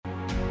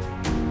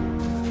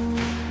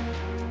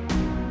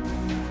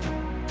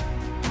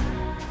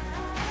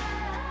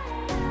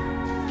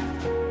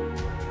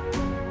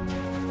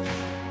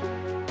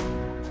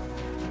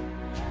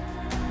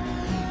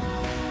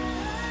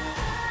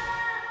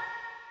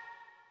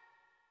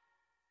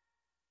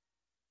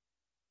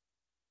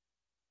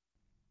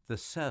The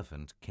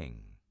Servant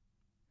King.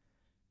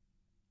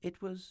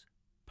 It was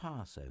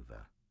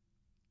Passover,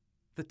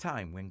 the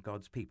time when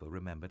God's people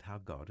remembered how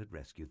God had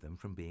rescued them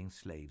from being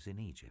slaves in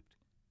Egypt.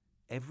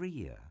 Every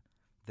year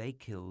they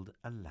killed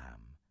a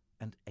lamb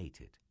and ate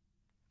it.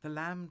 The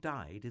lamb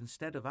died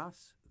instead of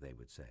us, they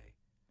would say.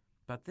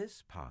 But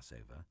this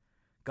Passover,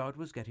 God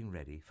was getting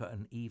ready for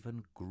an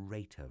even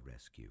greater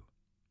rescue.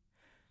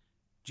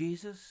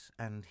 Jesus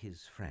and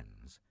his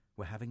friends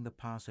were having the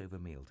Passover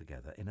meal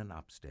together in an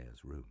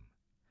upstairs room.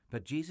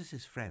 But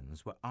Jesus'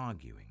 friends were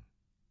arguing.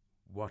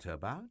 What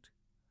about?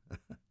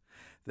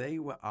 They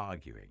were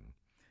arguing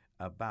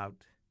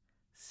about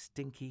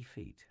stinky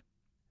feet.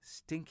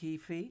 Stinky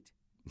feet?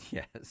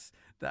 Yes,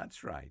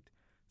 that's right.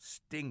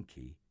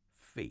 Stinky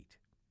feet.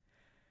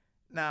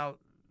 Now,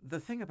 the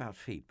thing about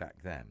feet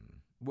back then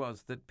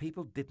was that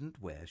people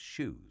didn't wear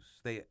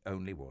shoes. They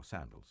only wore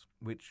sandals,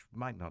 which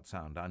might not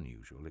sound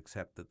unusual,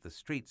 except that the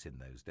streets in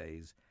those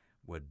days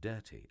were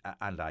dirty.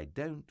 And I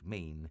don't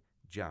mean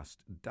just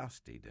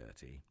dusty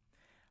dirty.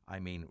 I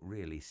mean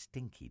really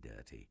stinky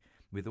dirty,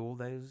 with all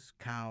those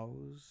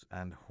cows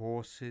and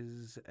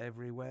horses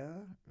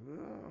everywhere.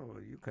 Oh,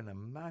 you can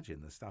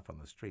imagine the stuff on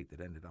the street that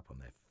ended up on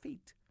their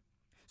feet.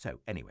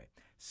 So anyway,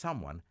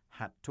 someone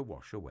had to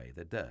wash away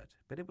the dirt,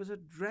 but it was a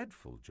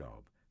dreadful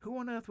job. Who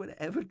on earth would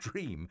ever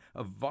dream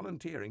of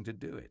volunteering to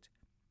do it?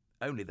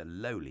 Only the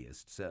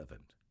lowliest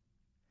servant.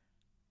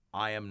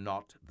 "I am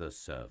not the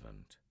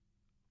servant,"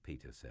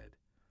 Peter said.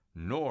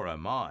 "Nor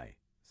am I,"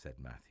 said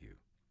Matthew.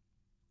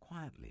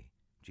 Quietly,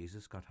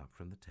 Jesus got up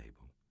from the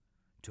table,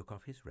 took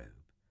off his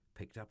robe,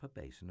 picked up a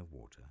basin of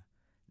water,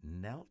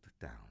 knelt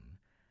down,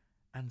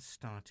 and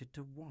started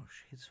to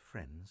wash his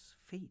friend's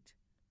feet.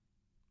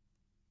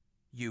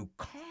 "You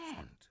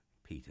can't,"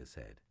 Peter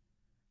said.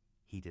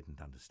 He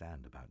didn't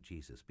understand about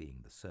Jesus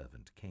being the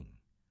servant king.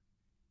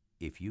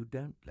 "If you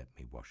don't let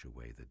me wash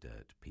away the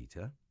dirt,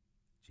 Peter,"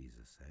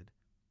 Jesus said,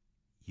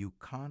 "you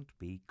can't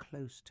be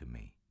close to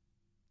me."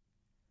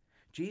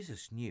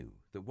 Jesus knew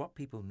that what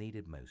people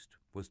needed most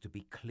was to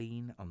be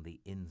clean on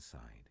the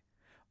inside.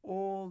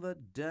 All the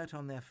dirt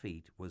on their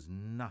feet was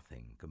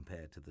nothing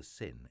compared to the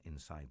sin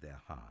inside their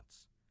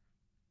hearts.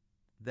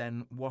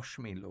 "Then wash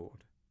me,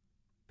 Lord,"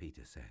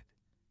 Peter said,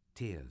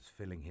 tears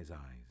filling his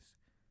eyes.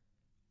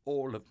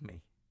 "All of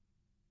me."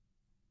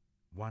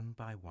 One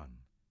by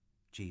one,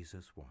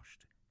 Jesus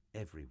washed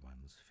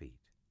everyone's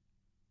feet.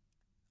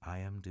 "I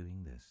am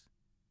doing this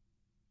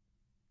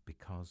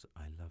because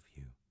I love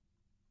you,"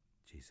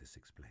 Jesus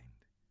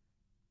explained.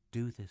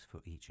 "Do this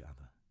for each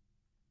other."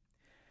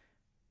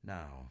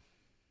 Now,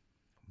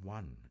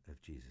 one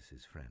of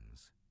Jesus'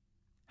 friends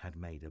had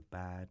made a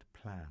bad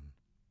plan.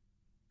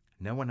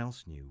 No one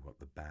else knew what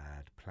the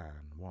bad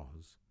plan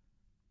was,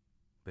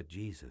 but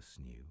Jesus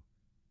knew,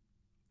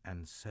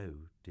 and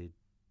so did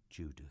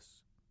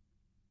Judas.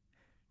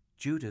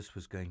 Judas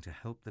was going to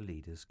help the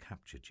leaders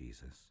capture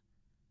Jesus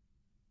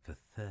for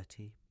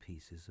 30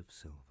 pieces of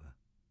silver.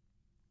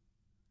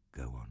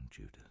 "Go on,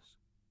 Judas,"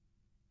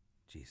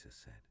 Jesus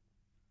said.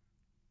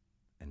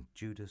 And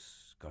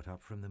Judas got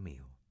up from the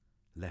meal,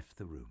 left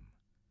the room,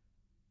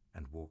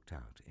 and walked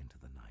out into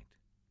the night.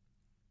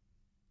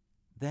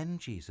 Then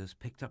Jesus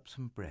picked up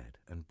some bread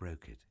and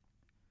broke it.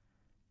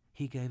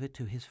 He gave it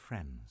to his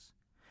friends.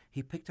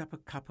 He picked up a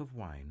cup of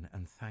wine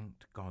and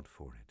thanked God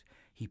for it.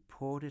 He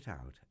poured it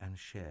out and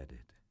shared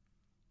it.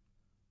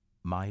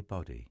 "My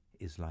body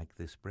is like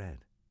this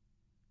bread.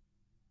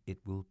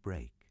 It will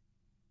break,"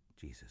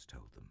 Jesus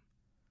told them.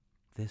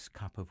 "This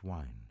cup of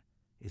wine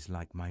is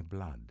like my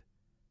blood.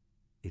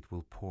 It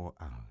will pour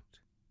out.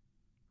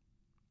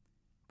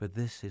 But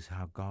this is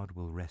how God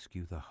will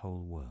rescue the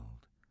whole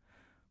world.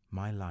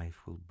 My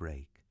life will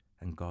break,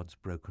 and God's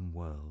broken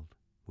world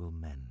will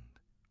mend.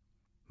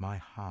 My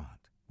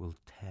heart will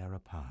tear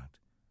apart,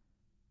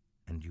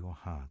 and your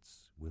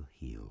hearts will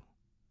heal.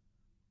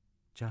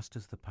 Just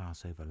as the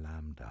Passover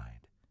lamb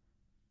died,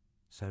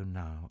 so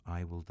now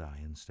I will die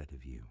instead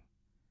of you.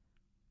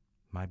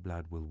 My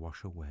blood will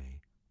wash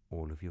away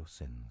all of your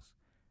sins,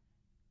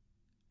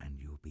 and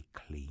you'll be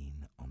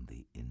clean on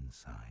the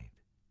inside,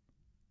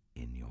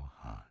 in your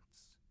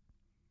hearts.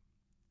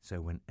 So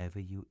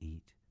whenever you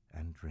eat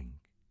and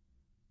drink,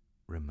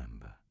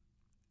 remember,"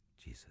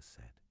 Jesus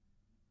said,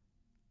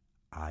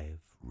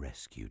 "I've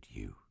rescued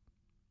you."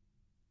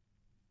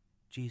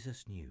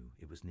 Jesus knew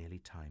it was nearly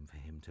time for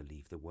him to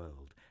leave the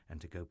world and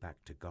to go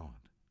back to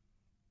God.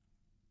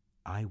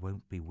 "I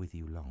won't be with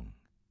you long,"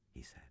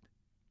 he said.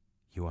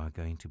 "You are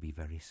going to be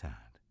very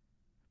sad,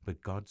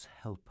 but God's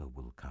helper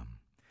will come,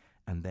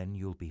 and then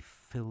you'll be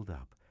filled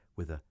up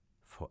with a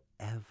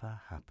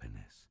forever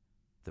happiness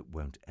that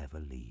won't ever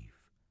leave.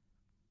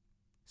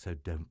 So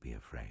don't be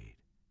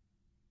afraid.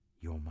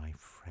 You're my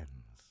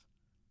friends,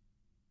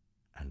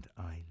 and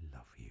I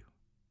love you."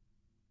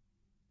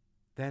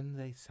 Then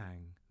they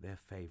sang their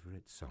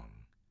favorite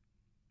song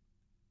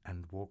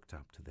and walked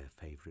up to their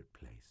favorite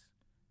place,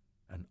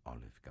 an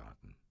olive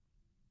garden.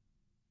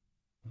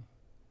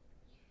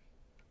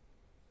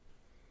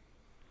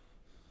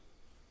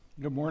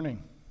 Good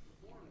morning.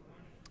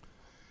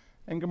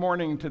 And good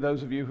morning to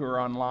those of you who are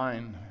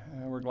online.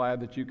 We're glad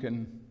that you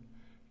can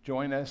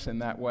join us in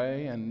that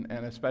way, and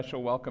a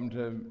special welcome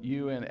to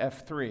you in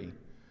F3.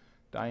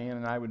 Diane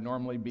and I would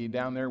normally be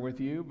down there with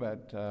you,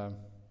 but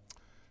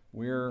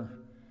we're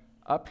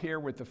up here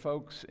with the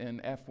folks in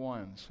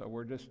F1, so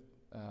we're just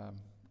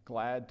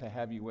glad to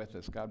have you with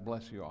us. God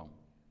bless you all.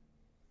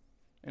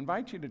 I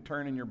invite you to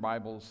turn in your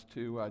Bibles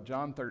to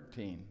John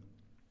 13.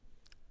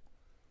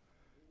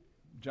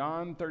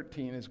 John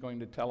 13 is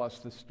going to tell us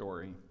the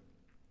story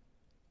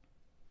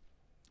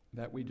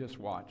that we just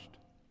watched.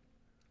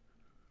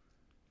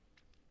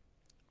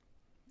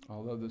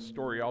 Although the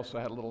story also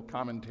had a little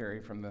commentary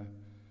from the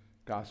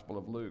Gospel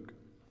of Luke.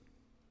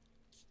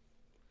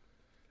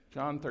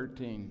 John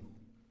 13.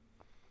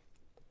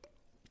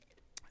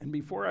 And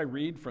before I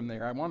read from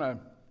there, I want to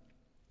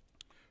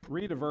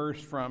read a verse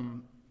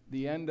from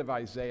the end of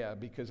Isaiah,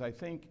 because I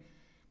think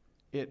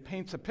it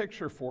paints a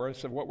picture for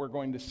us of what we're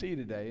going to see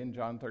today in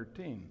John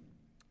 13.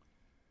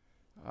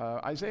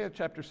 Isaiah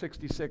chapter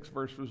 66,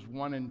 verses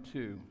 1 and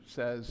 2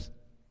 says,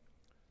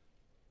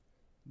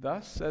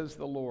 "Thus says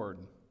the Lord,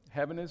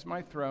 heaven is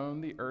my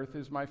throne, the earth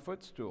is my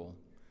footstool.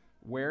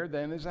 Where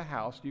then is a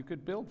house you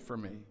could build for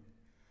me?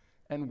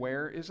 And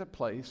where is a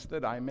place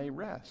that I may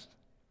rest?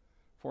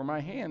 For my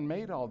hand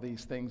made all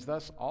these things,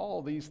 thus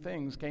all these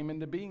things came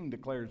into being,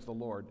 declares the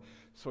Lord."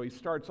 So he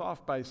starts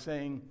off by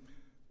saying,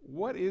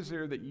 what is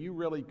there that you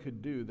really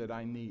could do that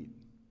I need?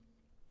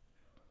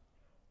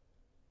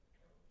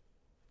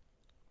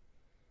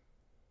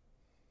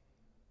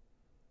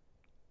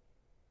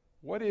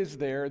 What is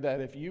there that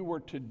if you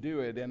were to do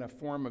it in a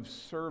form of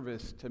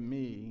service to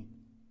me,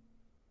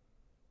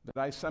 that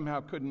I somehow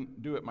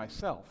couldn't do it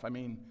myself? I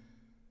mean,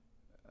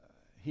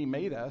 he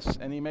made us,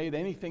 and he made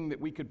anything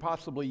that we could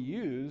possibly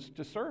use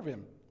to serve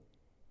him.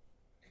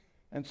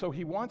 And so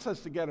he wants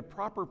us to get a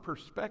proper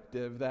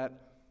perspective that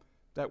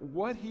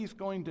what he's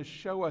going to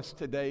show us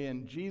today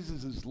in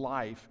Jesus'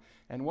 life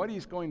and what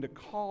he's going to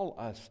call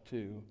us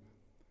to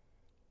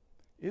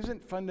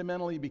isn't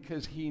fundamentally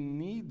because he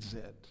needs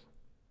it.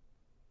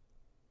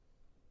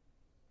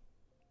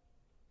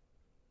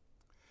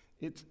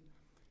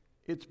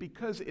 It's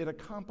because it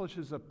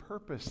accomplishes a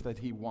purpose that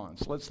he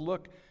wants. Let's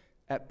look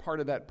at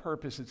part of that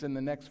purpose. It's in the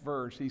next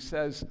verse. He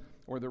says,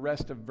 or the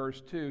rest of verse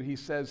 2, he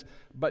says,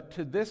 "But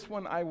to this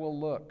one I will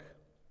look,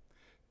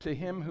 to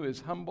him who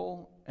is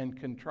humble and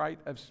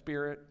contrite of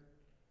spirit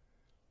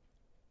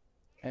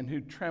and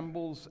who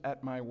trembles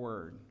at my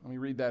word." Let me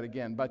read that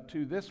again. "But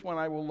to this one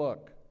I will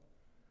look,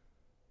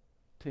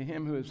 to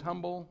him who is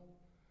humble,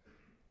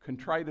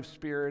 contrite of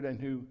spirit, and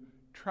who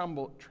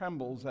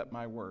trembles at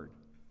my word."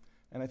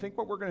 And I think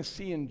what we're going to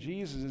see in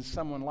Jesus is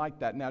someone like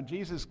that. Now,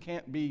 Jesus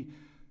can't be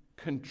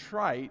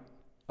contrite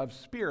of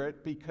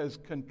spirit, because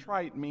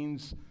contrite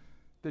means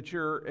that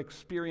you're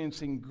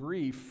experiencing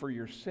grief for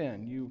your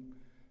sin.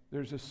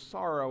 There's a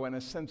sorrow and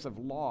a sense of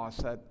loss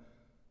that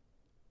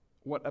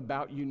what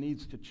about you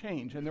needs to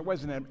change. And there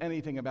wasn't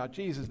anything about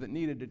Jesus that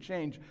needed to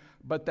change,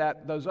 but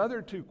that those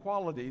other two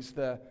qualities,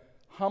 the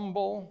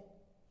humble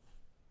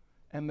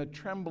and the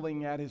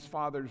trembling at his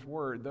Father's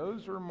word,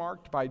 those are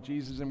marked by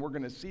Jesus, and we're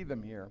going to see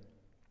them here.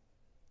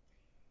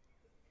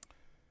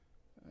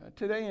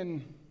 Today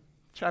in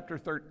chapter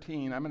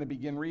 13, I'm going to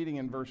begin reading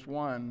in verse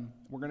 1.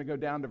 We're going to go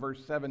down to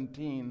verse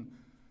 17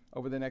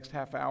 over the next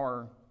half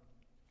hour.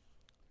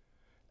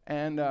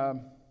 And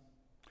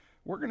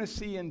we're going to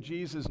see in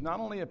Jesus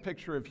not only a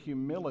picture of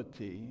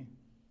humility,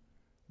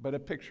 but a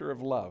picture of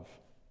love.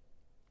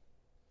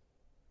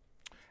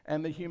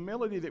 And the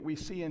humility that we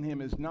see in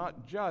him is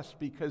not just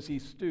because he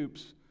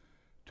stoops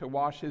to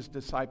wash his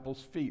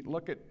disciples' feet.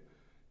 Look at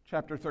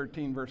chapter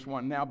 13, verse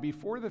 1. "Now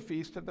before the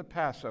feast of the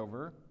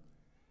Passover,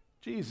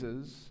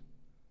 Jesus,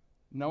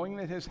 knowing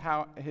that his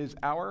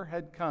hour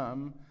had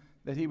come,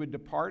 that he would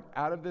depart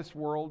out of this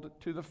world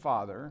to the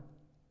Father."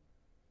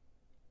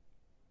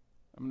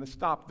 I'm going to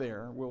stop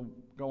there. We'll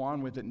go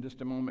on with it in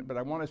just a moment, but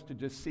I want us to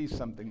just see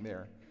something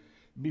there.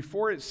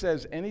 Before it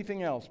says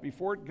anything else,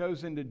 before it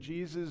goes into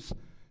Jesus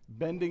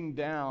bending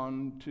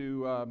down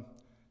to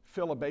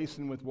fill a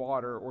basin with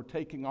water, or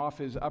taking off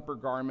his upper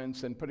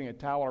garments and putting a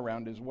towel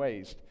around his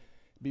waist,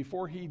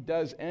 before he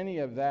does any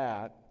of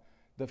that,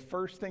 the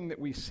first thing that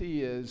we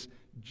see is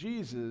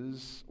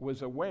Jesus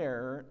was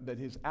aware that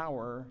his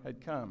hour had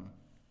come.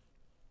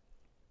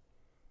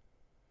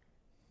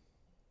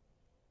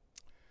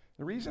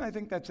 The reason I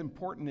think that's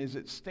important is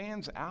it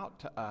stands out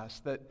to us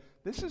that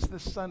this is the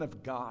Son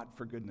of God,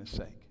 for goodness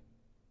sake.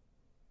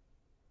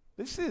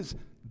 This is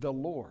the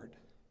Lord.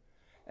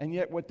 And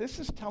yet what this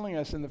is telling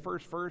us in the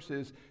first verse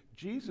is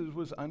Jesus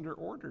was under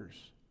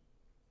orders.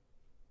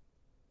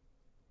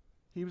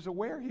 He was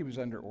aware he was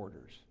under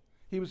orders.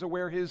 He was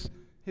aware his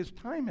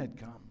time had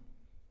come.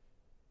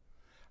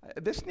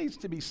 This needs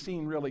to be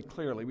seen really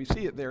clearly. We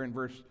see it there in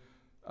verse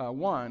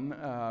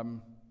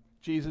 1,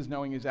 Jesus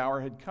knowing his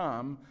hour had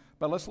come.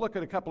 But let's look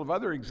at a couple of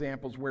other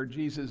examples where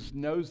Jesus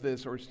knows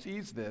this or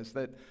sees this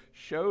that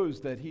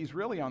shows that he's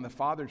really on the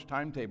Father's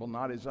timetable,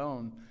 not his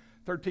own.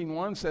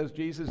 13:1 says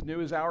Jesus knew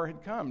his hour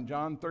had come.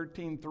 John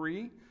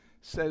 13:3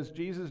 says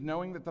Jesus,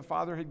 knowing that the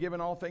Father had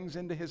given all things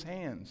into his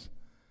hands.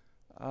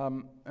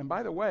 And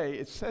by the way,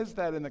 it says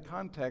that in the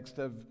context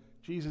of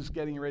Jesus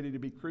getting ready to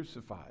be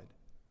crucified.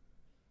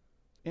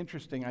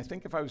 Interesting. I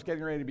think if I was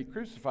getting ready to be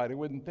crucified, I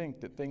wouldn't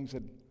think that things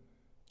had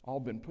all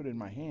been put in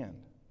my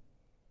hand.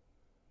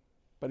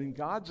 But in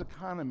God's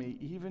economy,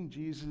 even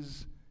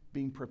Jesus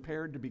being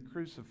prepared to be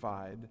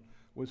crucified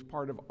was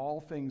part of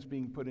all things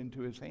being put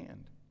into his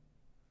hand.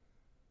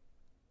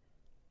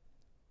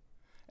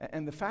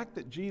 And the fact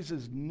that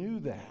Jesus knew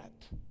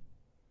that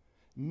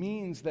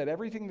means that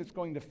everything that's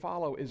going to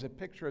follow is a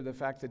picture of the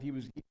fact that he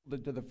was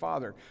yielded to the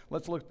Father.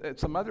 Let's look at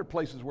some other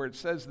places where it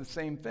says the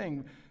same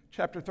thing.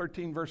 Chapter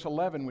 13, verse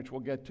 11, which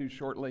we'll get to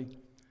shortly,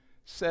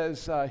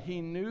 says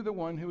he knew the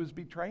one who was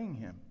betraying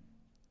him.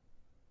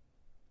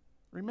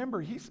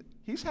 Remember,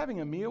 he's having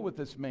a meal with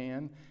this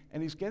man,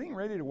 and he's getting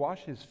ready to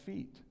wash his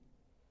feet.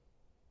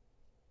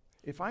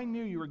 If I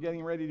knew you were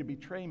getting ready to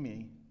betray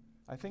me,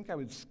 I think I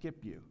would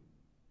skip you.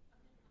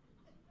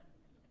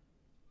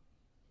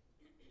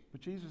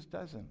 But Jesus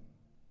doesn't.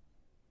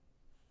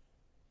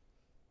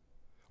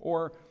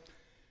 Or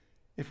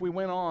if we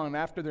went on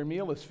after their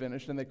meal is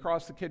finished and they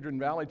crossed the Kidron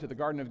Valley to the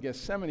Garden of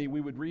Gethsemane,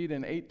 we would read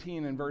in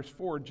 18 and verse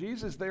 4,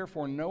 Jesus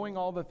therefore, knowing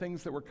all the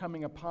things that were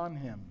coming upon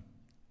him.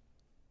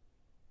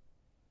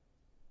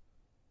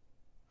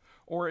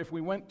 Or if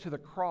we went to the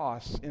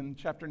cross in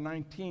chapter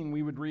 19,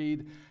 we would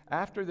read,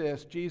 after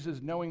this,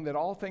 Jesus, knowing that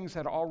all things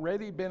had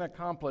already been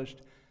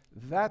accomplished,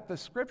 that the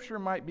scripture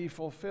might be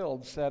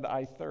fulfilled, said,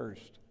 I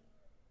thirst.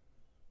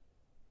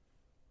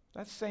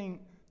 That's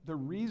saying the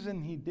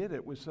reason he did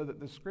it was so that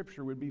the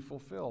scripture would be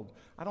fulfilled.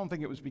 I don't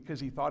think it was because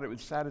he thought it would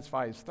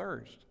satisfy his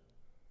thirst.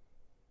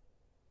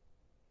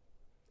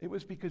 It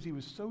was because he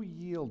was so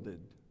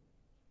yielded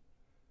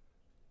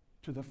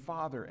to the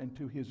Father and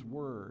to his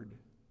word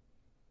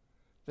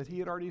that he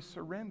had already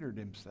surrendered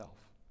himself.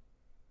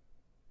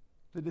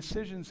 The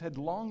decisions had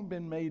long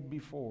been made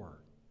before.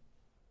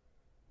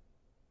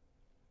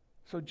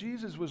 So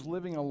Jesus was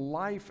living a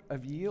life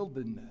of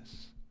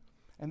yieldedness.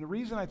 And the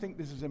reason I think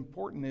this is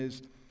important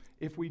is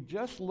if we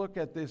just look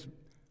at this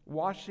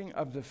washing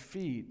of the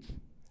feet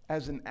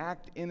as an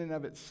act in and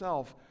of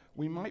itself,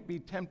 we might be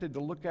tempted to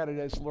look at it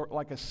as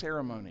like a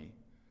ceremony,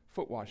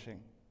 foot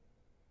washing.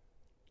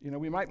 You know,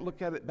 we might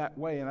look at it that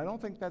way, and I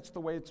don't think that's the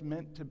way it's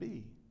meant to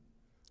be.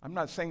 I'm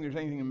not saying there's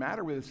anything the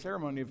matter with the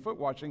ceremony of foot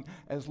washing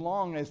as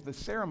long as the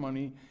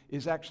ceremony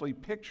is actually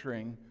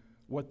picturing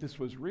what this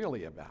was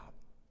really about.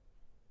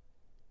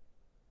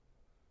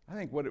 I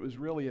think what it was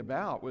really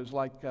about was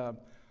like,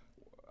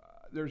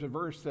 there's a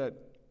verse that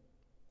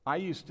I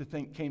used to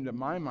think came to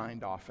my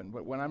mind often,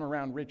 but when I'm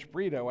around Rich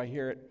Brito, I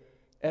hear it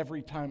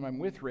every time I'm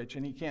with Rich,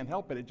 and he can't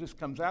help it. It just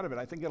comes out of it.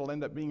 I think it'll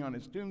end up being on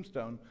his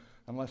tombstone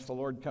unless the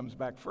Lord comes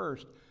back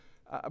first.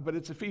 But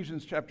it's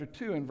Ephesians chapter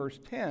 2 and verse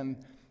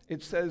 10.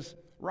 It says,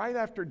 right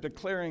after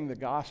declaring the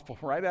gospel,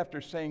 right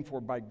after saying, for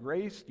by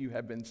grace you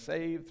have been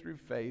saved through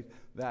faith,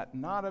 that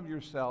not of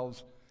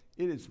yourselves,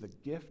 it is the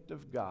gift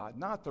of God,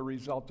 not the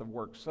result of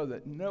works, so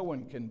that no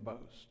one can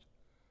boast.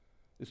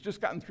 It's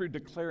just gotten through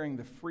declaring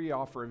the free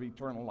offer of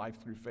eternal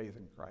life through faith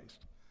in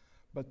Christ.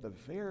 But the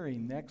very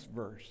next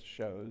verse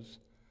shows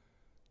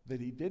that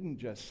he didn't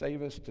just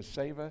save us to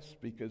save us,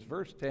 because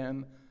verse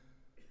 10,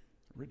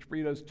 Rich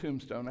Brito's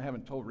tombstone, I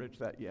haven't told Rich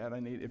that yet.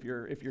 If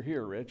you're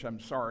here, Rich, I'm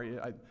sorry.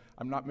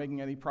 I'm not making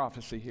any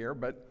prophecy here,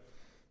 but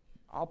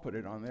I'll put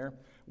it on there.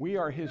 We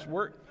are his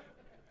work.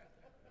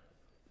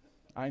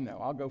 I know,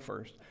 I'll go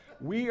first.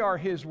 We are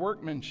his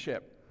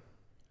workmanship,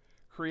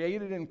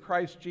 created in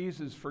Christ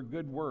Jesus for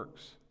good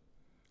works,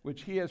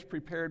 which he has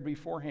prepared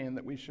beforehand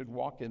that we should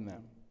walk in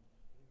them.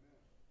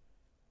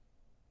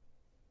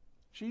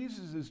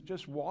 Jesus is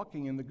just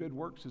walking in the good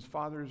works his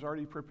Father has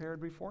already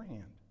prepared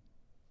beforehand.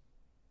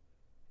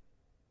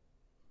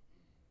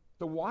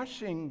 The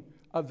washing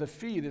of the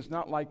feet is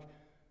not like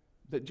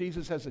that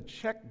Jesus has a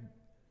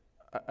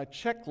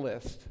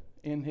checklist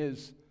in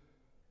his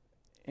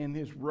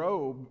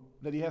robe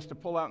that he has to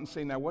pull out and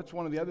say, now what's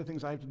one of the other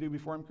things I have to do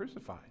before I'm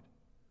crucified?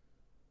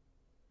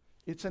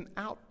 It's an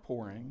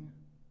outpouring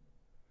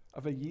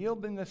of a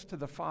yieldingness to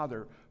the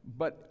Father,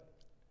 but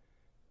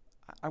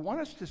I want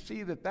us to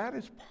see that that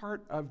is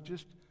part of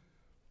just,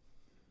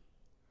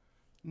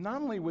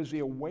 not only was he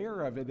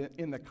aware of it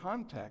in the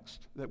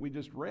context that we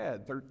just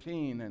read,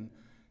 13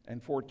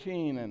 and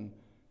 14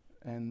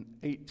 and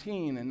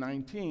 18 and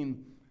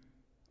 19,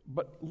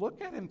 but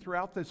look at him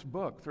throughout this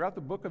book. Throughout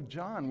the book of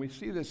John, we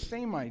see this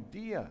same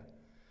idea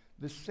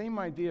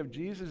of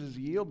Jesus'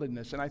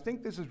 yieldedness. And I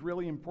think this is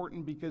really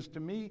important because to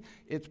me,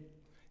 it's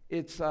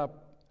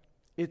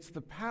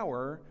the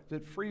power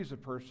that frees a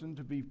person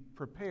to be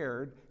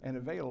prepared and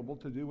available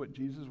to do what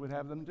Jesus would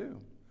have them do.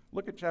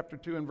 Look at chapter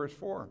 2 and verse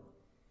 4.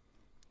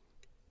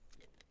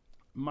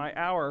 My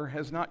hour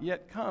has not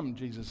yet come,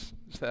 Jesus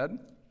said,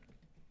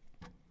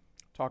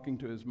 talking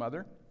to his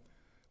mother.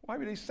 Why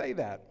would he say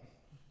that?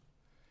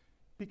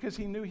 Because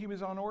he knew he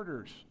was on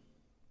orders.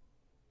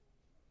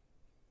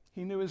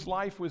 He knew his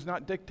life was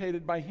not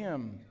dictated by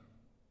him.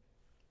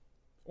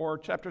 Or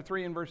chapter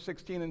 3 and verse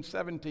 16 and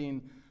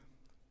 17,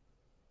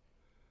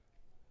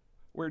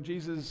 where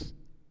Jesus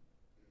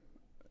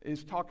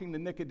is talking to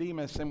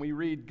Nicodemus, and we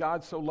read,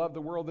 God so loved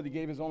the world that he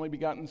gave his only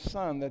begotten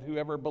Son, that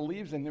whoever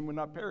believes in him would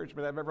not perish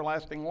but have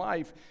everlasting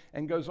life,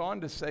 and goes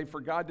on to say,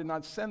 for God did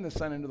not send the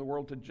Son into the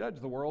world to judge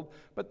the world,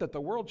 but that the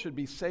world should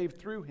be saved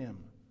through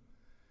him.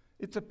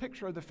 It's a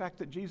picture of the fact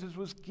that Jesus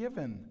was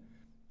given.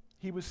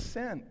 He was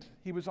sent.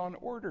 He was on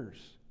orders.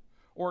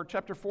 Or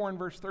chapter 4 and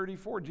verse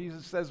 34,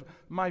 Jesus says,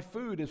 my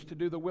food is to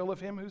do the will of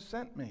him who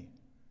sent me.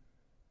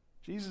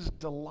 Jesus'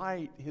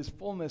 delight, his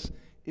fullness,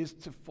 is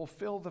to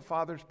fulfill the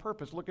Father's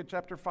purpose. Look at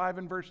chapter 5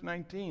 and verse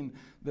 19.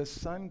 The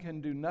Son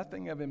can do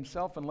nothing of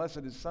himself unless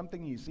it is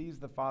something he sees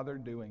the Father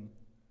doing.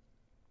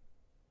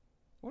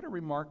 What a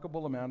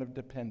remarkable amount of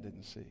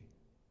dependency.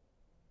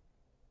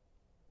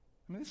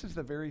 I mean, this is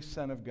the very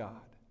Son of God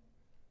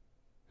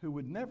who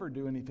would never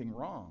do anything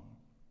wrong.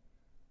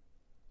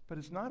 But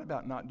it's not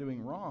about not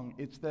doing wrong.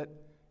 It's that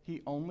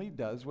he only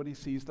does what he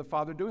sees the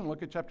Father doing.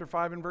 Look at chapter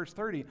 5 and verse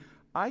 30.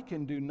 I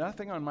can do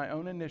nothing on my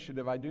own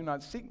initiative. I do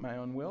not seek my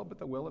own will, but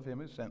the will of him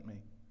who sent me.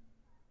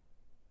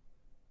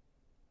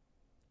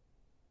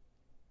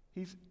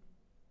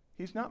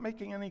 He's not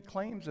making any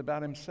claims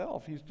about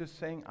himself. He's just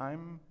saying,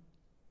 I'm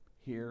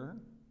here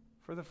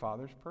for the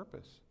Father's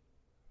purpose,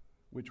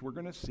 which we're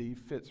going to see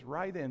fits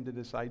right into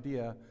this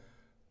idea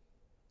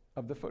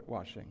of the foot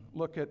washing.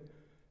 Look at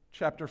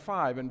chapter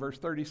 5 and verse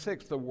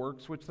 36, the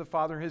works which the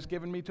Father has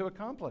given me to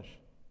accomplish.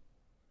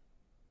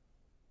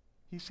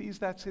 He sees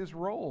that's his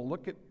role.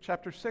 Look at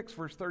chapter 6,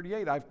 verse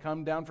 38. I've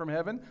come down from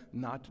heaven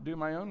not to do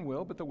my own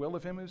will, but the will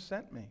of him who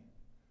sent me.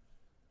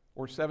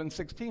 Or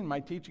 7:16, my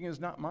teaching is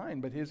not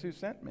mine, but his who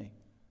sent me.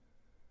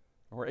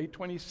 Or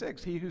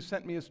 8:26, he who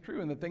sent me is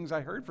true, and the things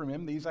I heard from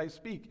him, these I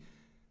speak.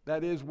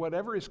 That is,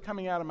 whatever is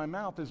coming out of my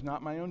mouth is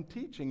not my own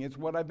teaching. It's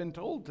what I've been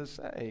told to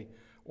say.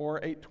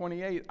 Or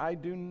 8:28, I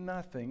do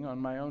nothing on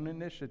my own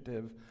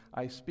initiative.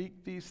 I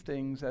speak these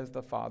things as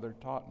the Father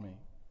taught me.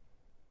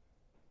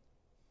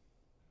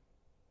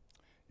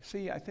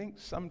 See, I think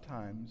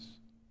sometimes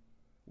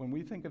when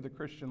we think of the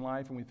Christian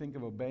life and we think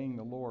of obeying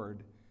the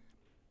Lord,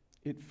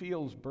 it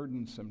feels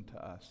burdensome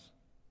to us.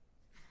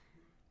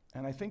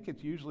 And I think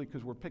it's usually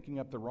because we're picking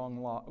up the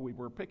wrong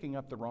we're picking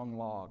up the wrong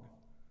log.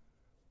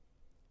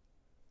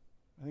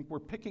 I think we're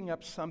picking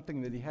up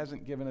something that he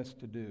hasn't given us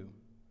to do.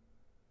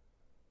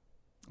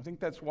 I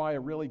think that's why a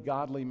really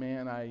godly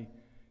man I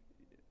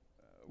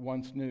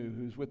once knew,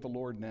 who's with the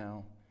Lord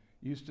now,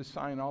 used to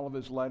sign all of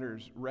his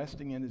letters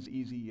resting in his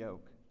easy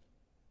yoke.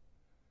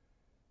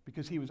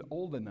 Because he was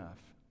old enough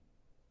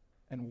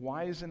and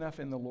wise enough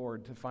in the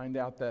Lord to find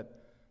out that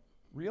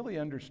really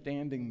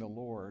understanding the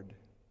Lord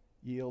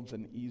yields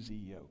an easy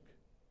yoke.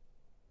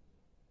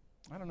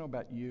 I don't know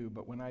about you,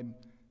 but when I'm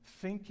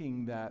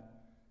thinking that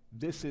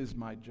this is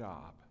my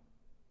job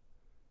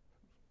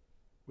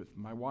with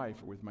my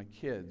wife or with my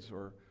kids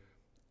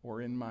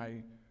or in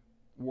my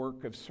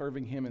work of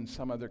serving him in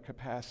some other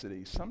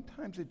capacity,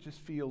 sometimes it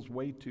just feels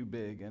way too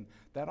big, and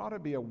that ought to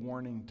be a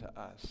warning to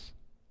us.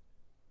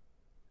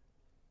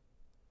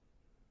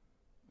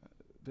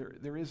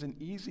 There is an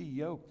easy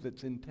yoke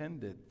that's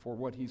intended for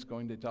what he's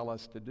going to tell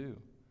us to do.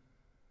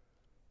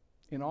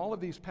 In all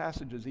of these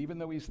passages, even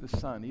though he's the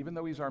Son, even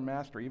though he's our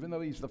master, even though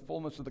he's the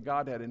fullness of the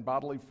Godhead in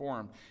bodily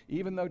form,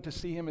 even though to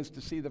see him is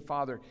to see the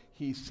Father,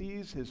 he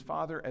sees his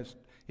Father as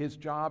his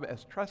job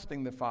as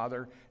trusting the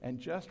Father and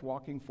just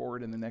walking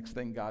forward in the next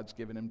thing God's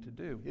given him to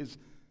do.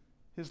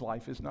 His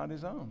life is not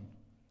his own.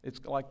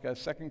 It's like 2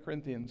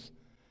 Corinthians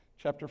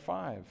chapter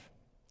 5,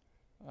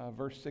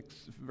 verse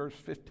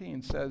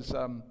 15 says,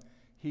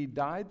 he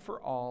died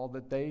for all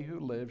that they who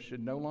live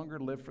should no longer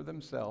live for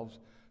themselves,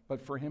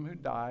 but for him who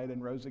died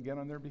and rose again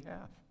on their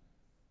behalf.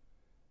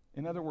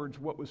 In other words,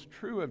 what was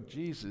true of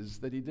Jesus,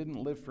 that he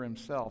didn't live for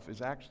himself,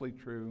 is actually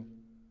true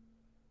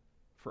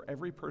for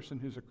every person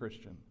who's a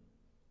Christian.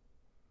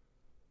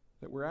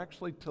 That we're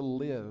actually to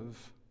live,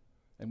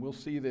 and we'll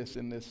see this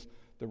in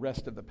the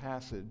rest of the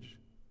passage,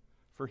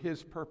 for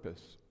his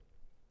purpose.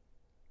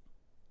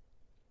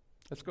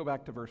 Let's go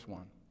back to verse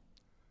 1.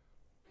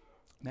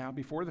 Now,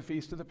 before the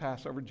feast of the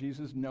Passover,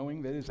 Jesus,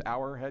 knowing that his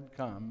hour had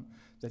come,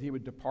 that he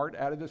would depart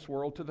out of this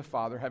world to the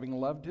Father, having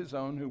loved his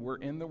own who were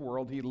in the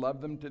world, he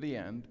loved them to the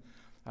end.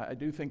 I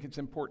do think it's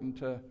important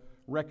to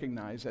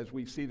recognize, as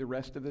we see the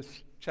rest of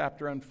this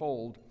chapter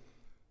unfold,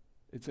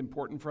 it's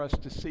important for us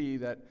to see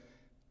that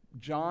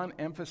John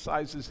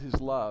emphasizes his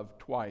love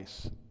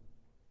twice.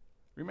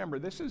 Remember,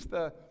 this is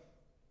the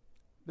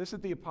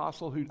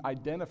apostle who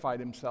identified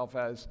himself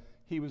as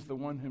he was the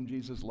one whom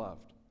Jesus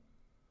loved.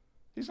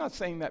 He's not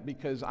saying that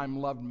because I'm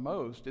loved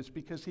most. It's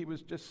because he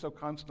was just so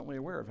constantly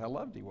aware of how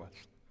loved he was.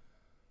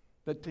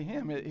 That to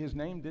him, his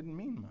name didn't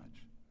mean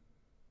much.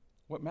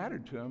 What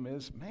mattered to him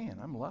is, man,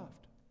 I'm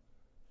loved.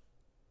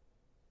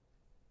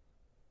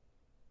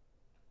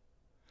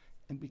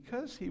 And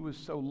because he was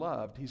so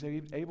loved, he's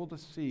able to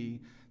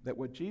see that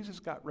what Jesus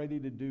got ready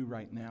to do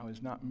right now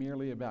is not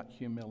merely about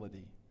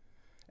humility.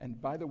 And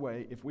by the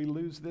way, if we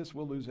lose this,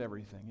 we'll lose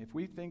everything. If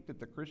we think that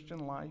the Christian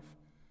life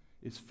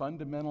is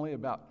fundamentally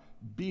about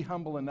be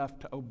humble enough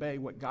to obey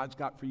what God's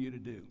got for you to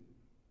do,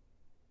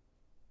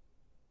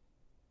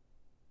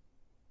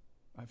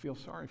 I feel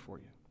sorry for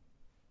you.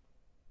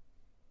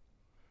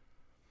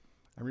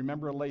 I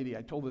remember a lady,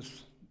 I told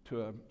this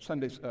to a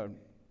Sunday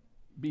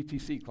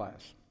BTC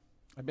class.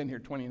 I've been here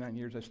 29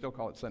 years, I still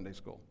call it Sunday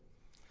school.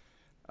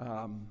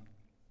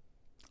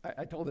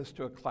 I told this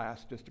to a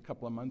class just a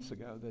couple of months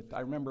ago that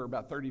I remember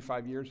about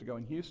 35 years ago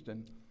in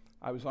Houston,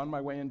 I was on my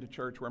way into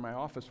church where my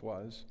office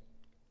was,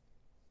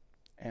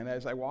 and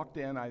as I walked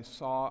in, I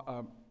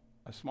saw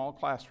a small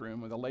classroom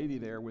with a lady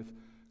there with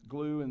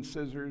glue and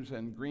scissors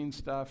and green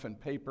stuff and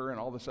paper and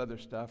all this other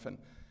stuff. And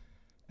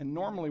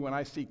normally when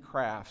I see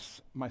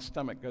crafts, my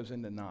stomach goes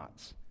into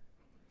knots.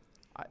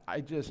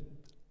 I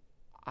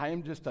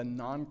am just a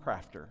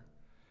non-crafter.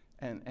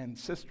 And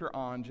Sister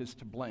Ange is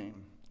to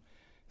blame.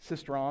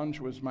 Sister Ange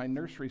was my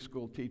nursery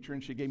school teacher,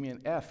 and she gave me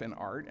an F in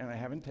art, and I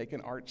haven't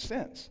taken art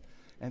since.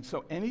 And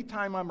so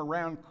anytime I'm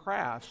around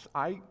crafts,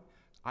 I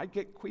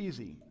get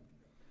queasy.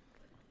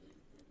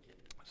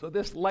 So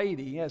this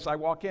lady, as I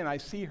walk in, I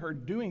see her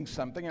doing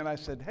something, and I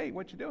said, "Hey,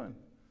 what you doing?"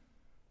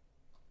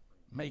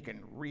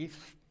 "Making wreaths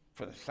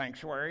for the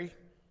sanctuary."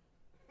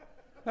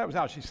 That was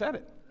how she said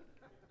it.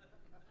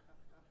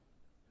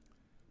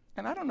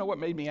 And I don't know what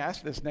made me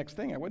ask this next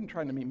thing. I wasn't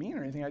trying to be mean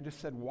or anything. I just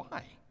said,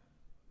 "Why?"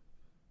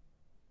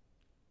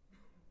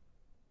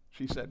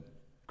 She said,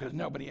 "Because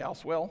nobody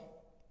else will."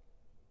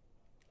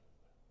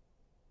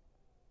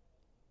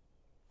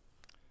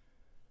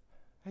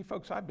 Hey,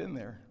 folks, I've been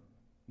there.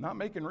 Not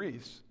making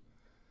wreaths,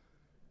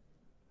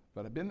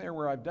 but I've been there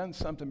where I've done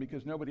something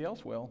because nobody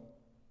else will.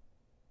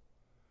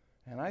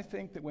 And I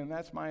think that when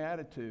that's my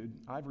attitude,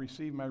 I've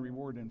received my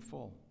reward in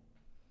full.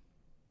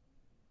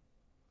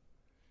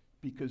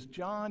 Because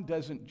John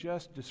doesn't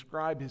just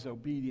describe his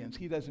obedience.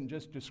 He doesn't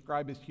just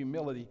describe his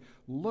humility.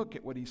 Look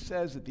at what he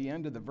says at the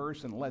end of the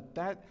verse and let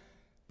that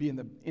be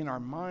in our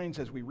minds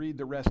as we read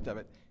the rest of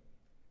it.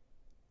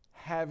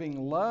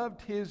 Having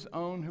loved his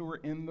own who were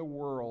in the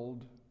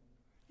world.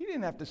 He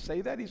didn't have to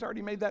say that. He's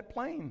already made that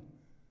plain.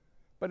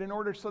 But in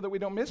order so that we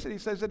don't miss it, he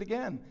says it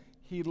again.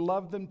 He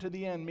loved them to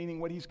the end,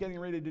 meaning what he's getting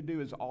ready to do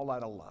is all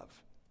out of love.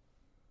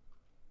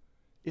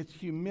 It's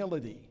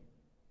humility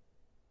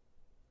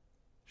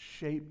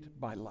shaped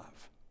by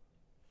love,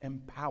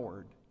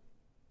 empowered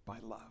by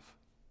love.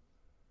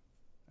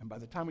 And by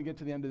the time we get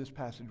to the end of this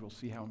passage, we'll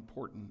see how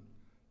important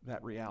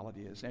that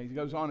reality is. And he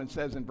goes on and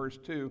says in verse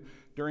 2,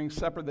 during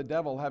supper, the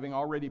devil, having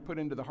already put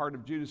into the heart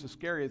of Judas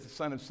Iscariot, the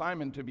son of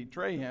Simon, to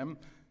betray him.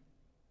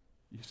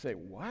 You say,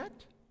 what?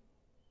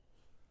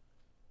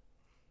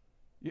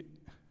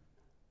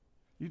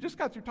 You just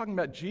got through talking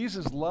about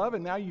Jesus' love,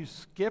 and now you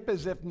skip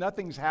as if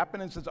nothing's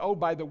happened and says, oh,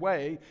 by the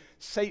way,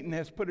 Satan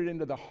has put it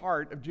into the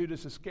heart of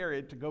Judas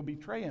Iscariot to go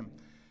betray him.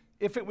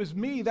 If it was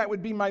me, that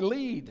would be my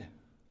lead.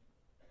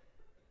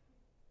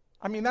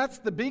 I mean, that's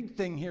the big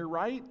thing here,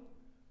 right?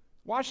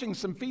 Washing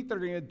some feet that are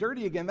going to get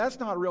dirty again, that's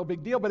not a real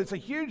big deal, but it's a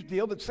huge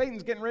deal that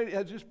Satan's getting ready,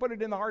 has just put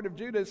it in the heart of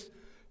Judas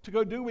to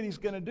go do what he's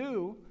going to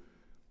do.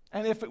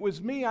 And if it was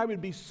me, I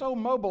would be so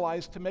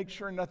mobilized to make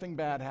sure nothing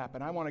bad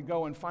happened. I want to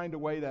go and find a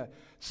way to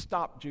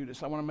stop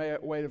Judas. I want to make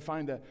a way to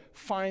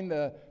find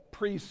the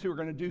priests who are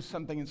going to do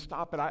something and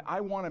stop it.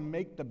 I want to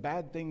make the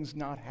bad things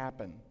not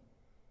happen.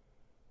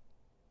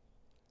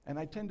 And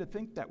I tend to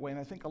think that way, and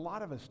I think a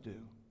lot of us do.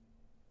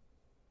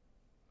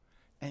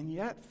 And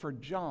yet for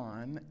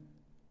John,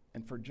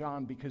 and for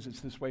John because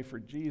it's this way for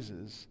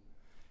Jesus,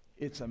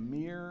 it's a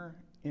mere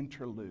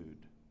interlude.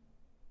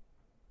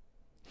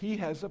 He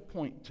has a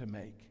point to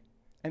make.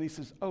 And he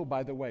says, oh,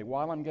 by the way,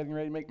 while I'm getting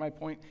ready to make my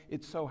point,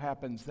 it so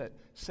happens that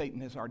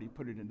Satan has already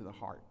put it into the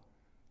heart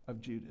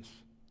of Judas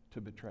to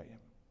betray him.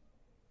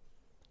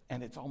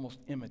 And it's almost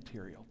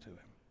immaterial to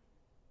him.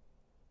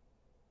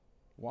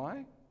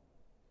 Why?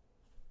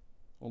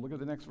 Well, look at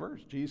the next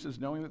verse. Jesus,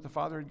 knowing that the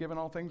Father had given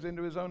all things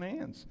into his own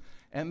hands,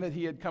 and that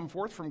he had come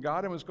forth from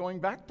God and was going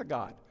back to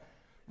God.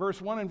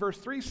 Verse 1 and verse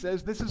 3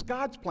 says this is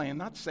God's plan,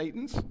 not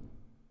Satan's.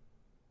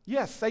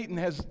 Yes, Satan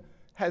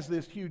has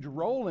this huge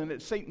role in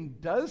it. Satan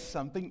does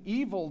something,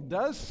 evil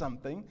does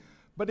something,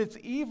 but it's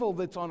evil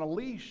that's on a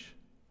leash.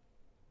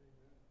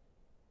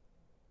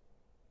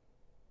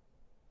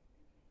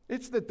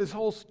 It's that this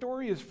whole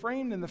story is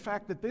framed in the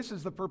fact that this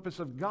is the purpose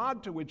of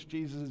God to which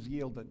Jesus is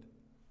yielded.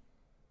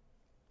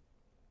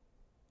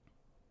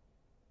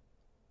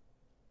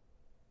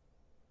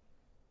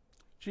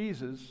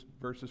 Jesus,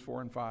 verses 4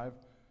 and 5,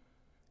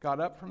 got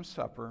up from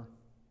supper,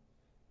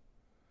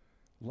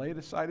 laid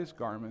aside his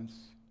garments.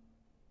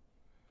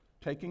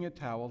 Taking a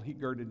towel, he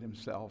girded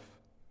himself.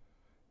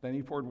 Then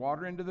he poured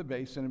water into the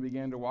basin and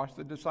began to wash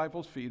the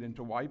disciples' feet and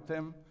to wipe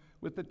them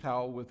with the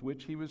towel with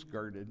which he was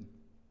girded.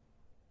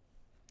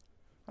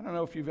 I don't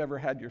know if you've ever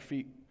had your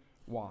feet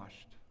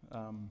washed.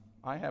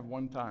 I have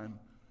one time.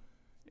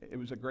 It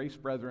was a Grace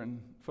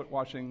Brethren foot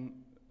washing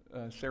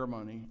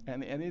ceremony,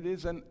 and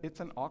it's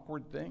an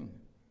awkward thing.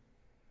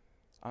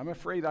 I'm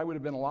afraid I would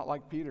have been a lot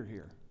like Peter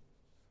here.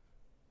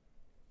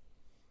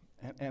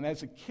 And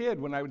as a kid,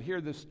 when I would hear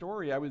this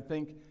story, I would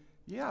think,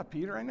 yeah,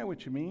 Peter, I know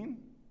what you mean.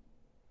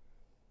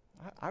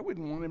 I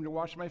wouldn't want him to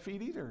wash my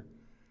feet either.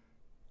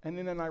 And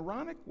in an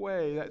ironic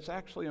way, that's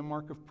actually a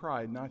mark of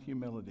pride, not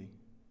humility.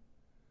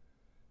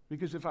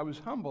 Because if I was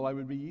humble, I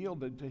would be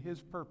yielded to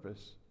his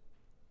purpose.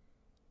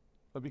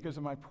 But because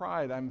of my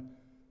pride, I'm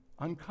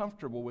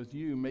uncomfortable with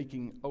you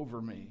making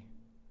over me.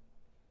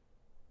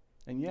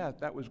 And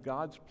yet, that was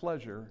God's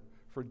pleasure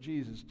for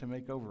Jesus to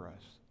make over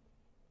us.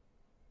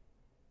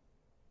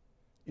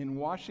 In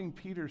washing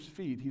Peter's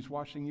feet, he's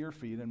washing your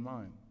feet and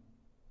mine.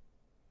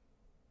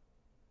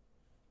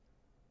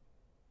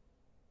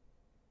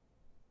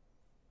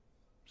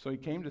 So he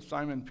came to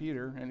Simon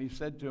Peter and he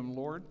said to him,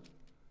 Lord,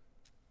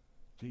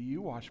 do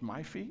you wash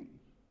my feet?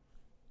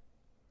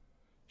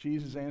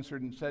 Jesus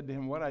answered and said to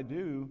him, what I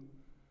do,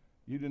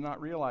 you do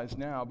not realize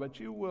now, but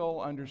you will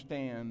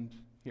understand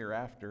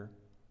hereafter.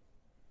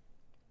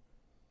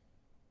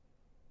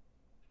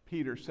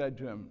 Peter said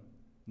to him,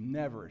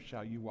 never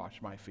shall you wash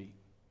my feet.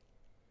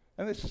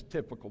 And this is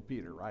typical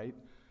Peter, right?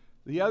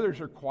 The others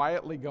are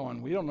quietly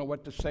going, we don't know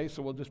what to say,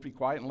 so we'll just be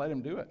quiet and let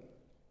him do it.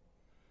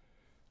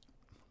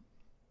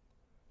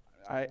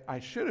 I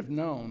should have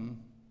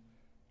known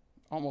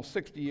almost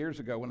 60 years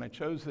ago when I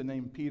chose the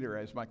name Peter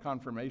as my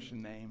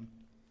confirmation name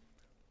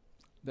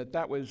that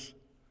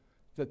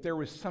there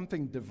was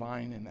something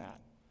divine in that.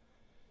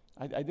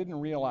 I didn't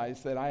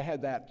realize that I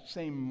had that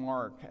same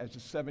mark as a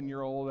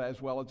 7-year-old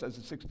as well as a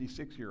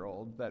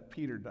 66-year-old that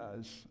Peter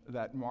does,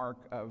 that mark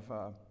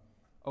of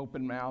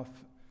open mouth,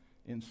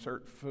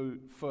 insert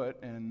foot,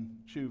 and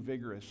chew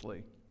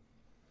vigorously.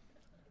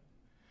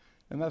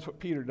 And that's what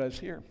Peter does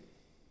here.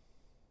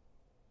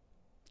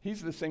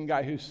 He's the same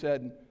guy who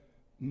said,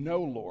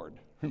 no, Lord.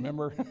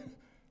 Remember?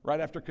 Right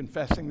after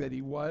confessing that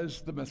he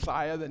was the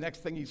Messiah, the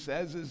next thing he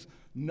says is,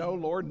 no,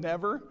 Lord,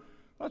 never.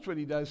 That's what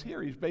he does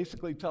here. He's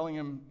basically telling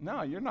him,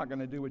 no, you're not going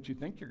to do what you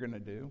think you're going to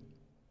do.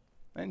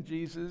 And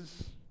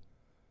Jesus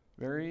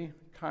very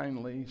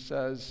kindly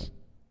says,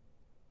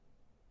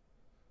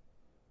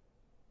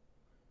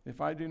 if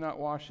I do not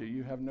wash you,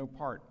 you have no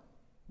part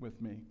with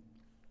me.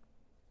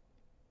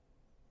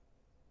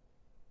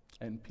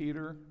 And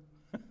Peter,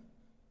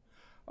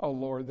 oh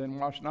Lord, then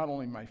wash not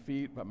only my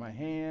feet, but my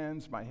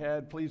hands, my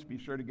head. Please be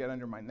sure to get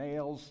under my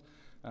nails.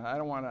 I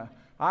don't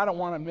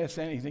want to miss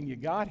anything you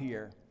got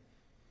here.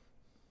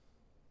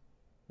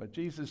 But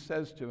Jesus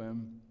says to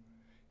him,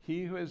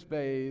 he who is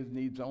bathed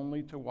needs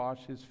only to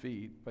wash his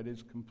feet, but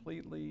is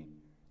completely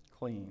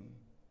clean.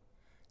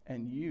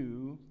 And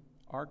you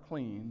are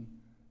clean,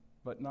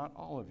 but not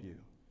all of you.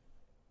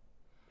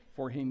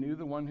 For he knew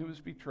the one who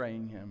was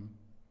betraying him.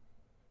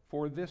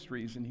 For this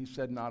reason, he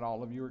said, not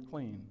all of you are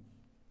clean.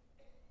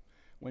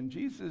 When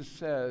Jesus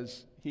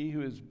says, he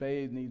who is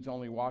bathed needs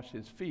only wash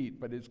his feet,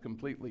 but is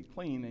completely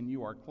clean, and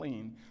you are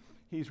clean,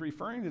 he's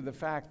referring to the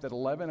fact that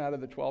 11 out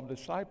of the 12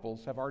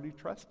 disciples have already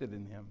trusted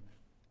in him.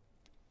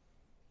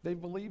 They've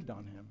believed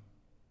on him.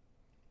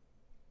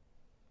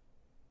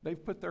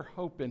 They've put their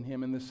hope in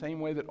him in the same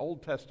way that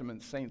Old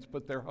Testament saints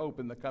put their hope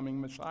in the coming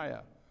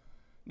Messiah.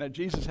 Now,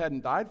 Jesus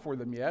hadn't died for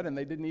them yet, and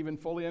they didn't even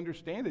fully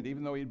understand it,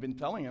 even though he'd been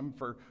telling them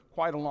for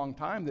quite a long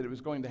time that it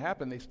was going to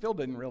happen. They still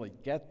didn't really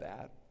get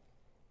that.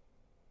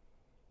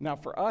 Now,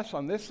 for us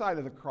on this side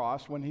of the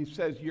cross, when he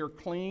says, you're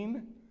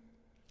clean,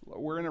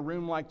 we're in a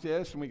room like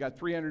this, and we got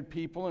 300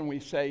 people, and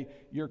we say,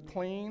 you're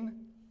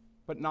clean,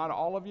 but not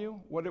all of you.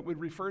 What it would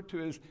refer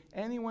to is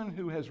anyone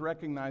who has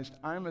recognized,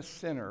 I'm a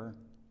sinner,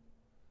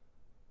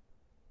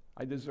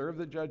 I deserve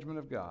the judgment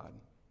of God,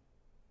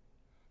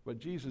 but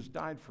Jesus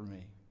died for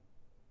me.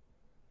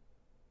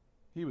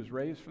 He was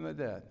raised from the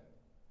dead,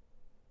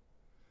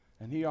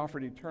 and he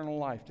offered eternal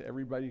life to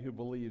everybody who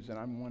believes, and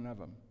I'm one of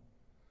them.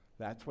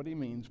 That's what he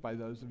means by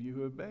those of you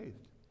who have bathed.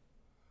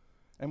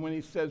 And when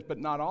he says, but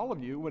not all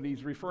of you, what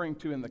he's referring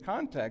to in the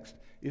context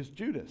is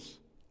Judas.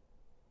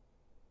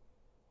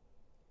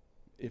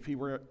 If he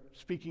were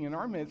speaking in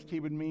our midst, he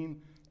would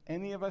mean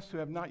any of us who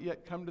have not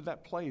yet come to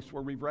that place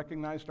where we've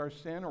recognized our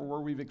sin or where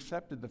we've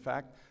accepted the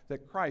fact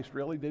that Christ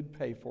really did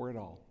pay for it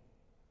all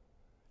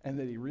and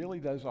that he really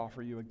does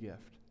offer you a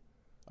gift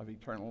of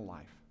eternal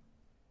life.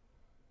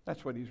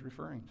 That's what he's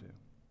referring to.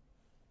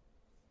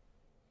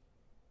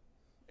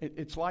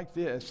 It's like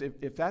this.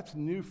 If that's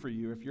new for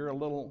you, if you're a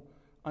little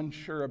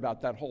unsure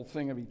about that whole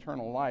thing of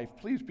eternal life,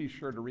 please be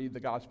sure to read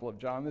the Gospel of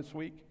John this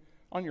week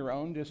on your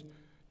own.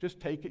 Just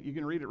take it. You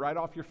can read it right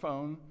off your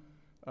phone,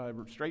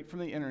 straight from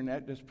the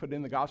internet. Just put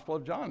in the Gospel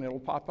of John.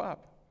 It'll pop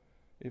up.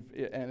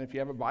 And if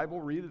you have a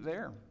Bible, read it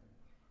there.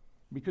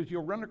 Because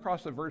you'll run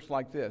across a verse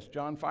like this,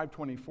 John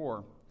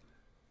 5:24.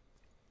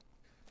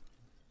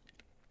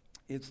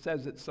 It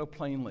says it so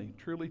plainly.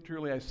 Truly,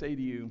 truly, I say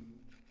to you,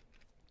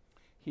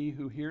 he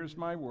who hears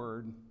my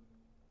word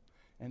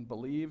and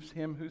believes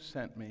him who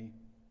sent me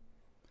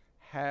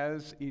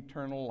has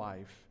eternal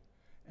life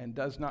and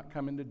does not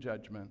come into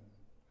judgment,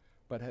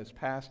 but has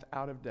passed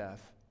out of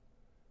death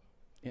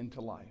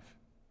into life.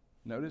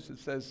 Notice it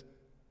says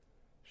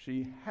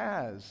she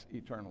has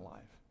eternal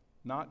life,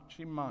 not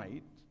she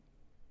might.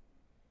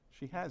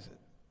 She has it.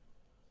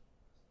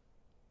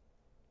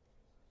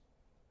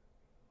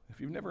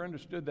 If you've never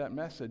understood that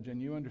message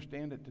and you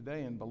understand it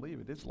today and believe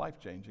it, it's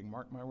life-changing,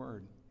 mark my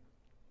word.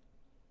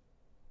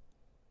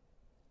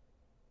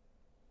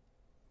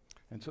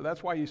 And so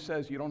that's why he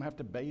says you don't have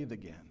to bathe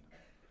again.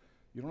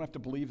 You don't have to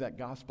believe that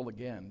gospel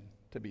again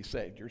to be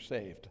saved. You're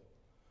saved.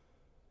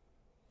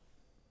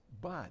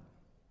 But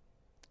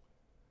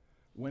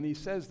when he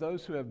says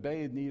those who have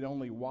bathed need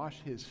only wash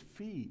his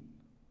feet,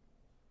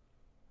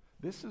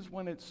 this is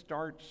when it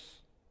starts,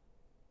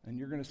 and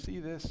you're going to see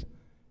this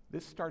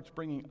starts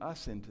bringing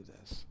us into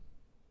this.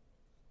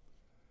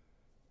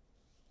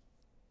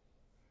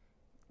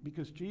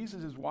 Because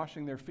Jesus is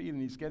washing their feet,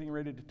 and he's getting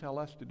ready to tell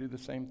us to do the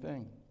same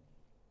thing.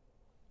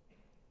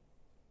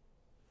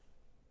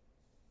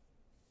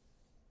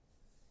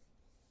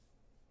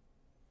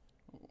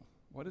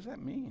 What does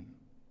that mean?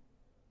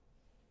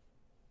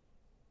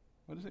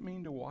 What does it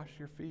mean to wash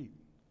your feet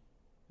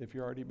if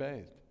you're already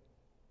bathed?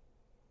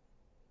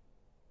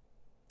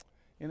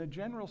 In a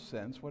general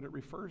sense, what it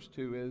refers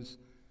to is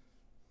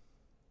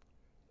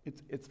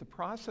it's the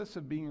process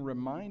of being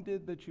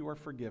reminded that you are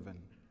forgiven.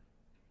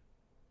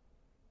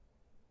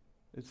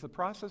 It's the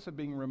process of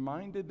being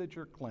reminded that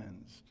you're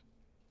cleansed.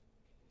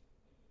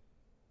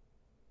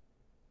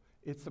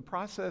 It's the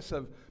process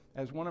of,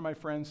 as one of my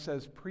friends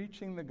says,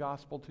 preaching the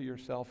gospel to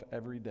yourself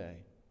every day.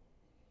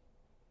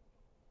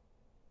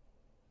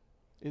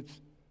 It's,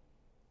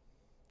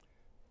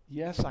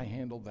 yes, I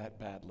handled that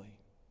badly.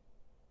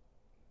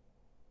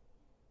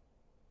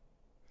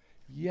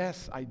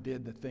 Yes, I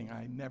did the thing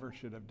I never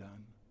should have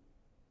done.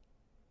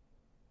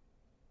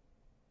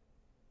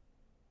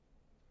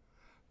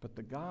 But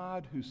the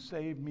God who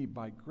saved me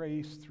by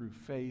grace through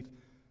faith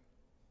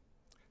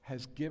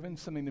has given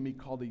something to me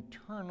called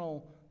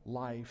eternal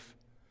life,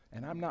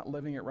 and I'm not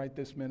living it right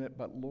this minute,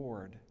 but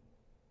Lord,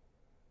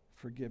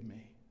 forgive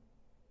me.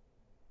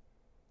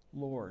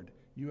 Lord,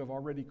 you have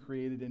already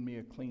created in me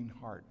a clean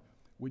heart.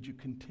 Would you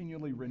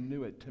continually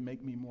renew it to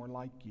make me more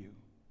like you?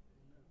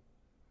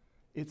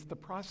 It's the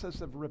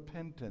process of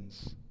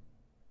repentance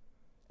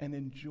and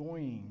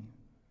enjoying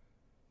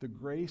the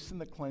grace and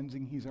the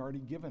cleansing he's already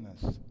given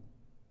us.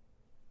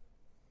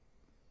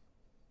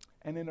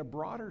 And in a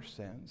broader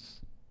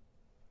sense,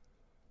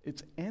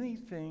 it's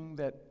anything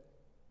that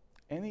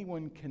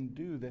anyone can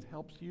do that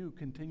helps you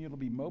continue to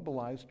be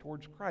mobilized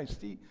towards Christ.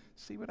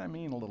 See what I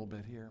mean a little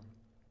bit here.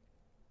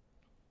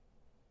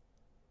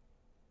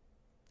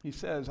 He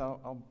says,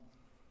 I'll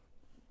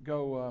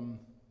go,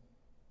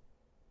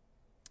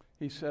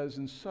 he says,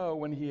 and so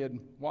when he had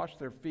washed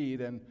their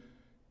feet and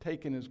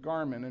taken his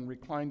garment and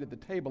reclined at the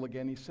table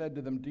again, he said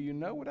to them, do you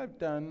know what I've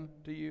done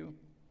to you?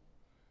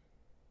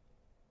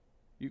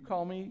 You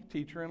call me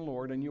teacher and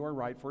Lord, and you are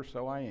right, for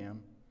so I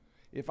am.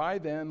 If I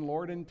then,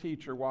 Lord and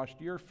teacher, washed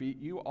your feet,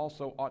 you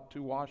also ought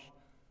to wash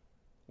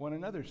one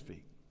another's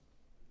feet.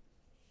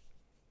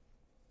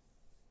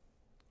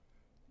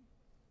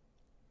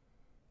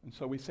 And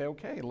so we say,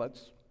 okay,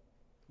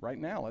 right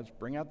now, let's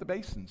bring out the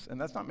basins. And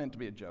that's not meant to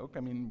be a joke. I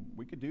mean,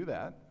 we could do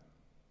that.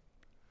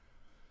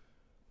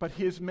 But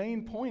his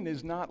main point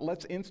is not,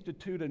 let's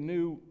institute a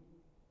new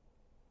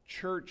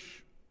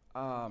church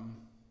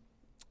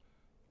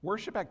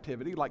worship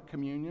activity like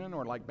communion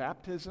or like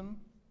baptism.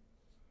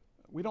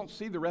 We don't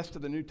see the rest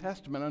of the New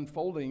Testament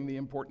unfolding the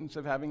importance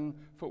of having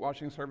foot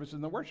washing services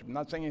in the worship. I'm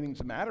not saying anything's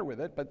the matter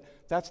with it, but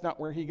that's not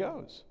where he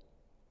goes.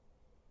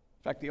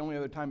 In fact, the only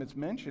other time it's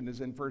mentioned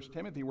is in 1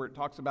 Timothy, where it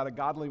talks about a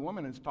godly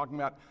woman. It's talking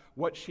about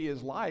what she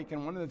is like,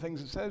 and one of the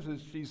things it says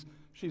is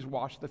she's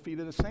washed the feet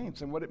of the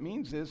saints, and what it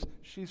means is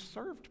she's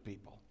served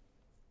people.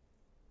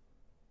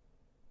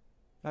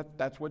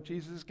 That's what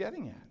Jesus is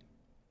getting at.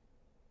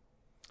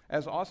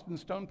 As Austin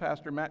Stone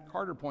pastor Matt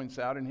Carter points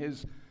out in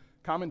his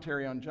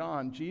commentary on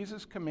John,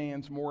 Jesus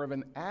commands more of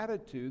an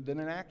attitude than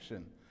an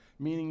action,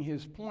 meaning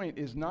his point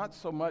is not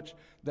so much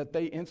that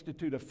they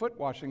institute a foot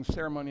washing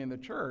ceremony in the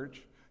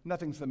church.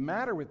 Nothing's the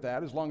matter with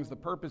that as long as the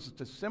purpose is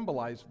to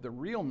symbolize the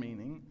real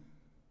meaning.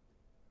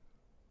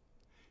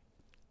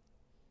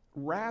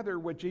 Rather,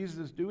 what Jesus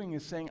is doing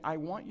is saying, I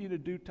want you to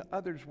do to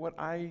others what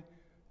I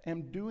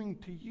am doing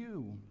to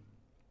you.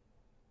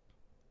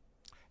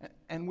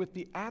 And with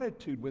the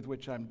attitude with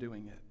which I'm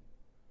doing it.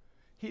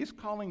 He's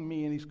calling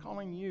me and he's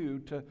calling you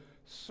to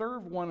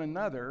serve one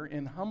another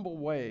in humble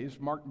ways,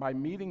 marked by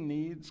meeting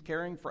needs,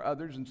 caring for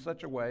others in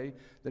such a way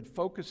that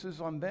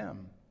focuses on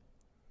them.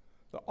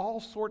 So all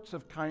sorts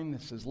of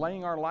kindnesses,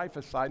 laying our life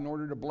aside in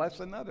order to bless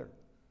another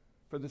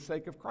for the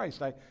sake of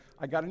Christ. I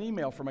got an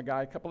email from a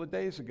guy a couple of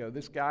days ago.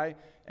 This guy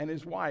and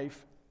his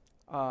wife,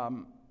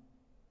 who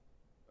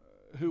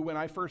when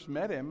I first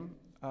met him,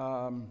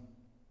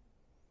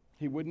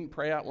 he wouldn't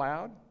pray out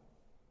loud.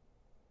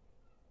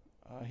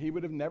 He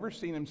would have never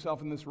seen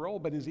himself in this role,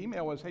 but his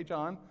email was, hey,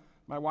 John,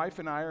 my wife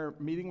and I are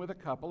meeting with a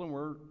couple, and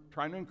we're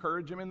trying to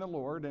encourage them in the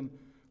Lord, and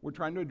we're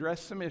trying to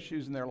address some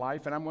issues in their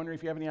life, and I'm wondering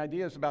if you have any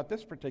ideas about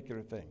this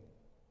particular thing.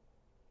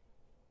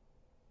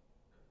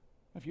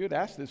 If you had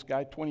asked this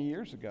guy 20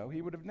 years ago,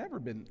 he would have never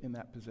been in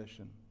that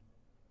position.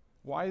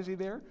 Why is he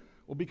there?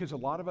 Well, because a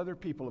lot of other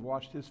people have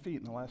washed his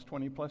feet in the last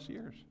 20 plus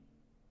years.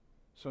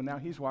 So now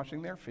he's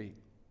washing their feet.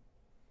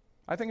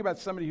 I think about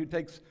somebody who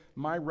takes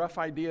my rough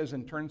ideas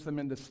and turns them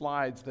into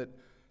slides that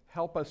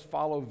help us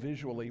follow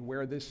visually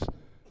where this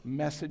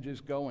message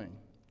is going.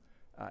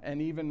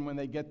 and even when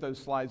they get those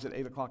slides at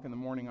 8 o'clock in the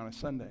morning on a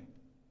Sunday.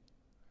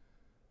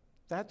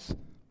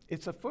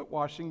 It's a foot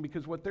washing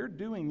because what they're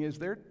doing is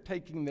they're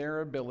taking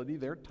their ability,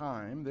 their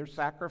time, they're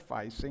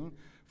sacrificing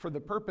for the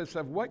purpose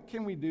of what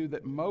can we do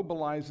that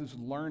mobilizes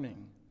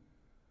learning.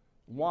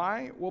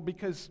 Why? Well,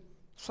 because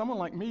someone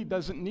like me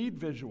doesn't need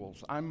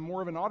visuals. I'm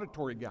more of an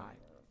auditory guy.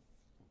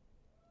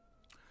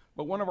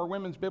 But one of our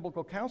women's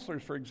biblical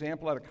counselors, for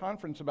example, at a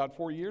conference about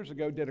 4 years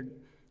ago, did a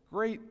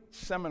great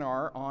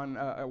seminar on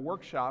a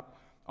workshop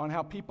on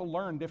how people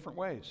learn different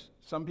ways.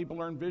 Some people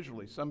learn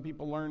visually, some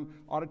people learn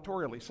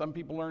auditorially, some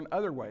people learn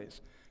other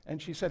ways.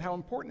 And she said how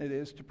important it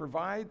is to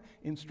provide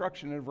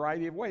instruction in a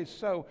variety of ways.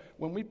 So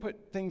when we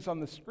put things on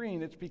the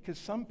screen, it's because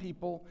some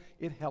people,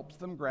 it helps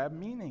them grab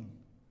meaning.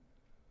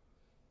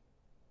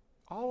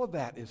 All of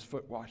that is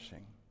foot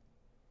washing.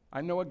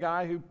 I know a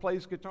guy who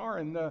plays guitar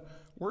in the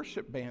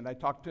worship band. I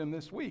talked to him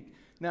this week.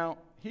 Now,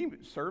 he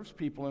serves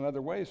people in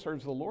other ways,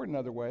 serves the Lord in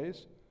other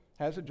ways,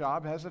 has a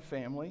job, has a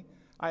family.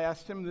 I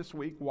asked him this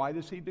week, why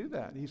does he do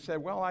that? He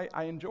said, well,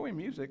 I enjoy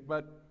music,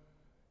 but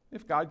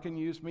if God can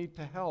use me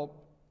to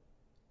help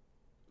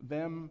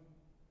them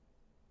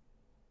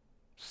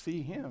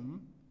see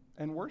him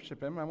and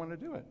worship him, I want to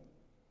do it.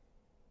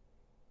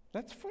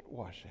 That's foot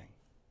washing.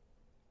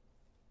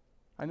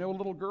 I know a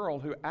little girl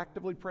who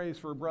actively prays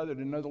for her brother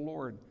to know the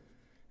Lord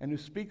and who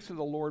speaks of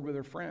the Lord with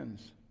her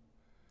friends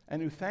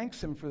and who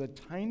thanks him for the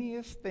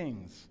tiniest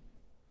things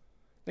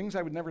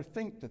I would never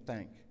think to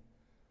thank.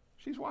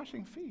 She's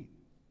washing feet.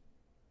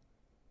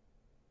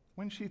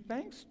 When she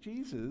thanks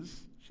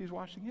Jesus, she's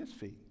washing his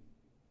feet.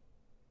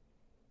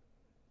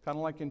 Kind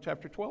of like in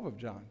chapter 12 of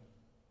John.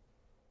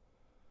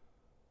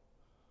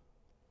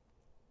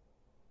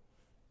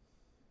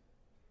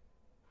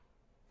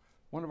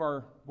 One of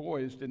our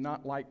boys did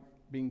not like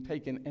being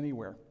taken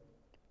anywhere.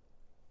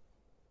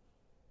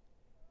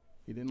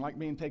 He didn't like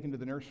being taken to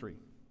the nursery.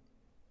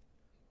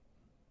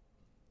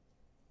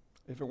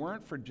 If it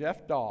weren't for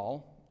Jeff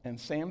Dahl and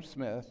Sam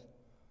Smith,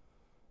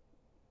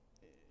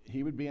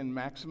 he would be in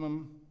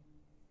maximum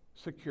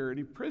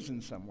security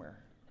prison somewhere.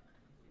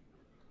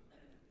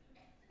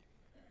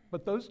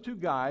 But those two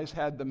guys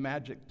had the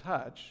magic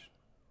touch,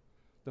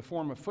 the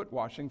form of foot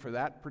washing for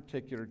that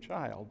particular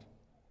child,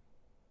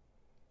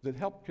 that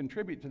helped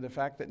contribute to the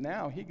fact that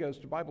now he goes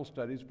to Bible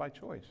studies by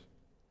choice.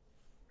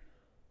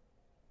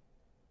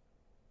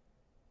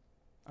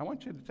 I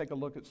want you to take a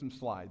look at some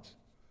slides,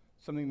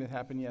 something that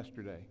happened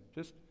yesterday,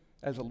 just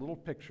as a little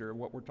picture of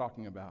what we're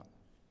talking about.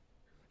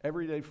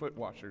 Everyday foot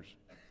washers.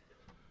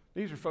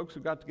 These are folks who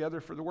got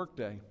together for the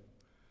workday.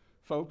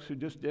 Folks who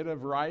just did a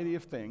variety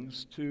of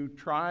things to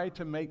try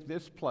to make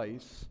this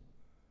place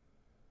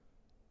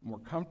more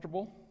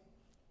comfortable,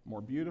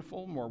 more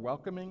beautiful, more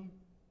welcoming,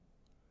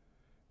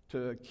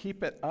 to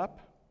keep it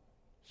up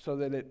so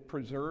that it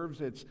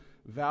preserves its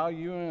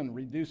value and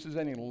reduces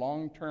any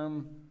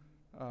long-term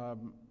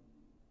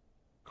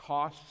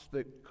costs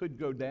that could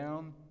go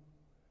down.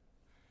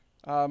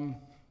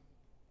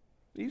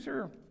 These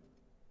are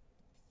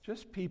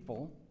just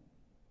people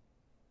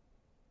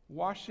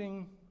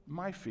washing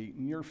my feet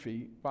and your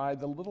feet by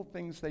the little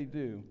things they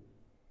do.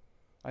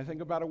 I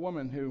think about a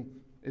woman who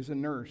is a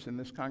nurse in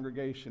this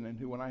congregation and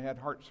who, when I had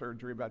heart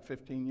surgery about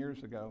 15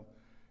 years ago,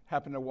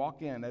 happened to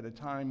walk in at a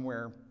time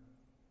where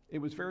it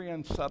was very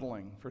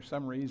unsettling for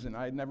some reason.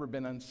 I had never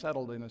been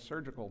unsettled in a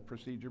surgical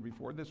procedure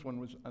before. This one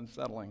was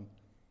unsettling.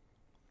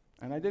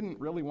 And I didn't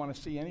really want to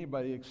see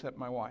anybody except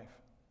my wife.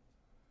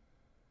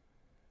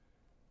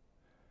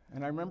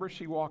 And I remember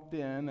she walked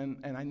in,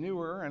 and I knew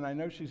her, and I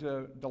know she's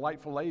a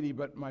delightful lady,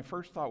 but my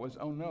first thought was,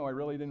 oh no, I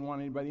really didn't want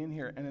anybody in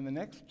here. And in the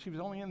next, she was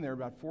only in there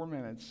about 4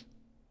 minutes,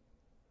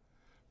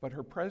 but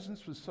her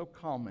presence was so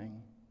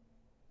calming,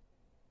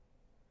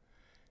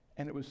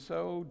 and it was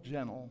so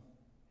gentle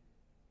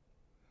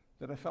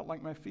that I felt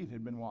like my feet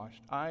had been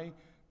washed. I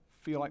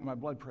feel like my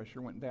blood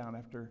pressure went down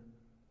after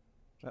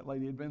that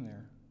lady had been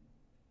there.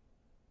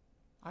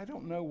 I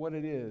don't know what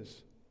it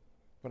is,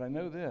 but I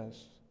know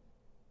this.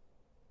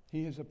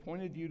 He has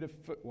appointed you to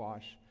foot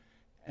wash,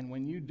 and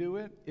when you do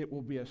it, it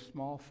will be a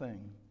small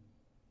thing.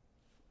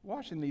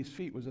 Washing these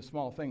feet was a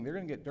small thing. They're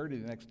going to get dirty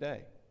the next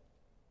day.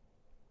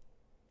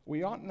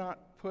 We ought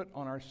not put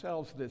on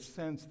ourselves this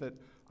sense that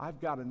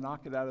I've got to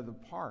knock it out of the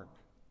park.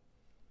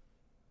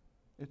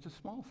 It's a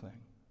small thing.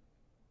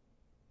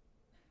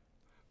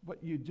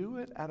 But you do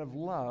it out of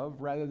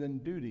love rather than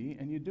duty,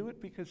 and you do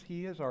it because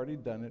he has already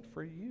done it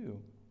for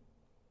you.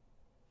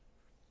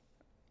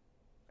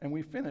 And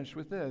we finish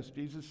with this.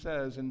 Jesus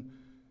says in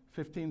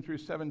 15 through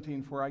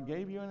 17, "For I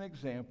gave you an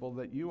example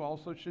that you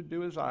also should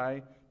do as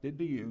I did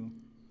to you.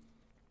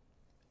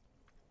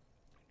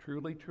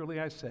 Truly,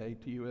 truly I say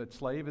to you, a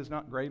slave is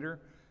not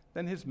greater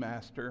than his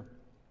master,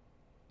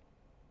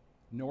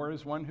 nor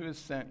is one who is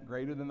sent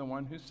greater than the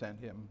one who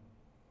sent him."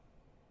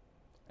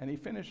 And he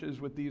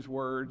finishes with these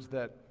words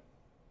that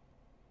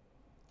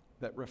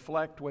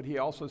reflect what he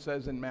also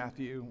says in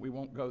Matthew. We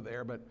won't go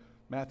there, but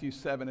Matthew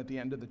 7 at the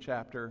end of the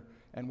chapter,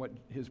 and what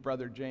his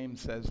brother James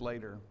says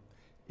later.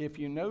 If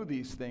you know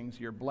these things,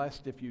 you're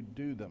blessed if you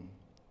do them.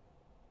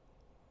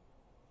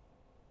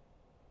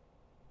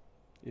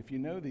 If you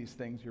know these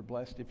things, you're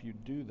blessed if you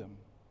do them.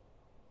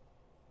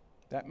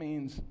 That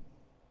means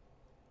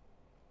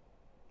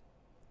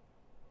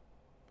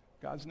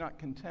God's not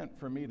content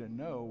for me to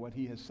know what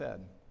he has said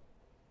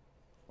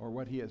or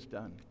what he has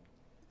done.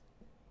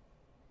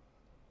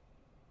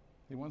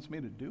 He wants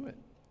me to do it.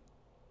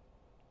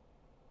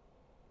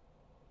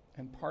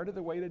 And part of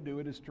the way to do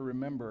it is to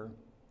remember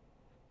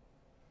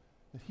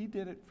that he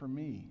did it for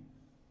me.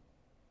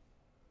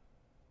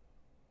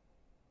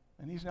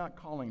 And he's not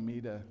calling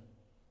me to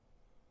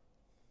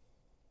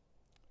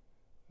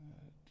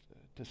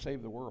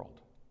save the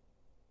world.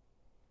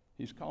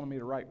 He's calling me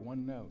to write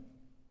one note.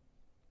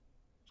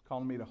 He's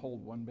calling me to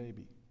hold one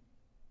baby.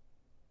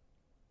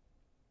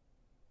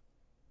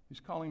 He's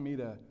calling me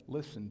to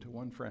listen to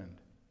one friend.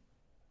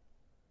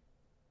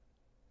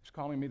 He's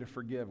calling me to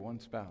forgive one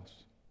spouse.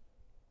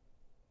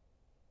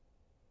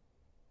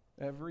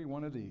 Every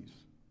one of these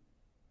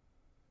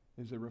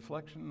is a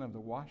reflection of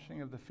the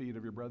washing of the feet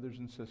of your brothers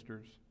and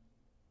sisters,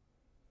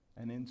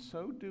 and in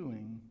so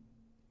doing,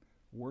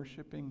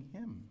 worshiping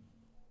him.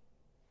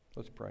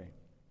 Let's pray.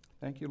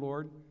 Thank you,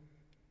 Lord.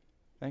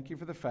 Thank you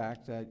for the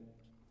fact that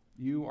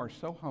you are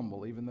so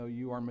humble, even though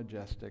you are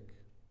majestic.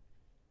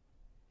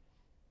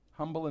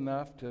 Humble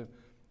enough to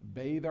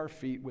bathe our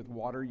feet with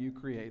water you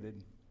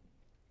created.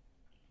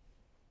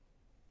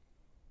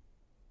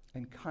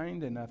 And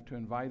kind enough to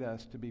invite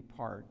us to be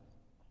part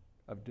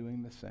of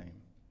doing the same.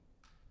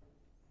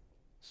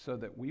 So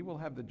that we will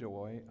have the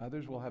joy,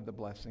 others will have the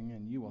blessing,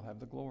 and you will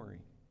have the glory.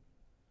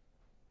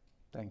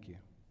 Thank you.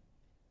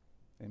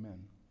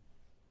 Amen.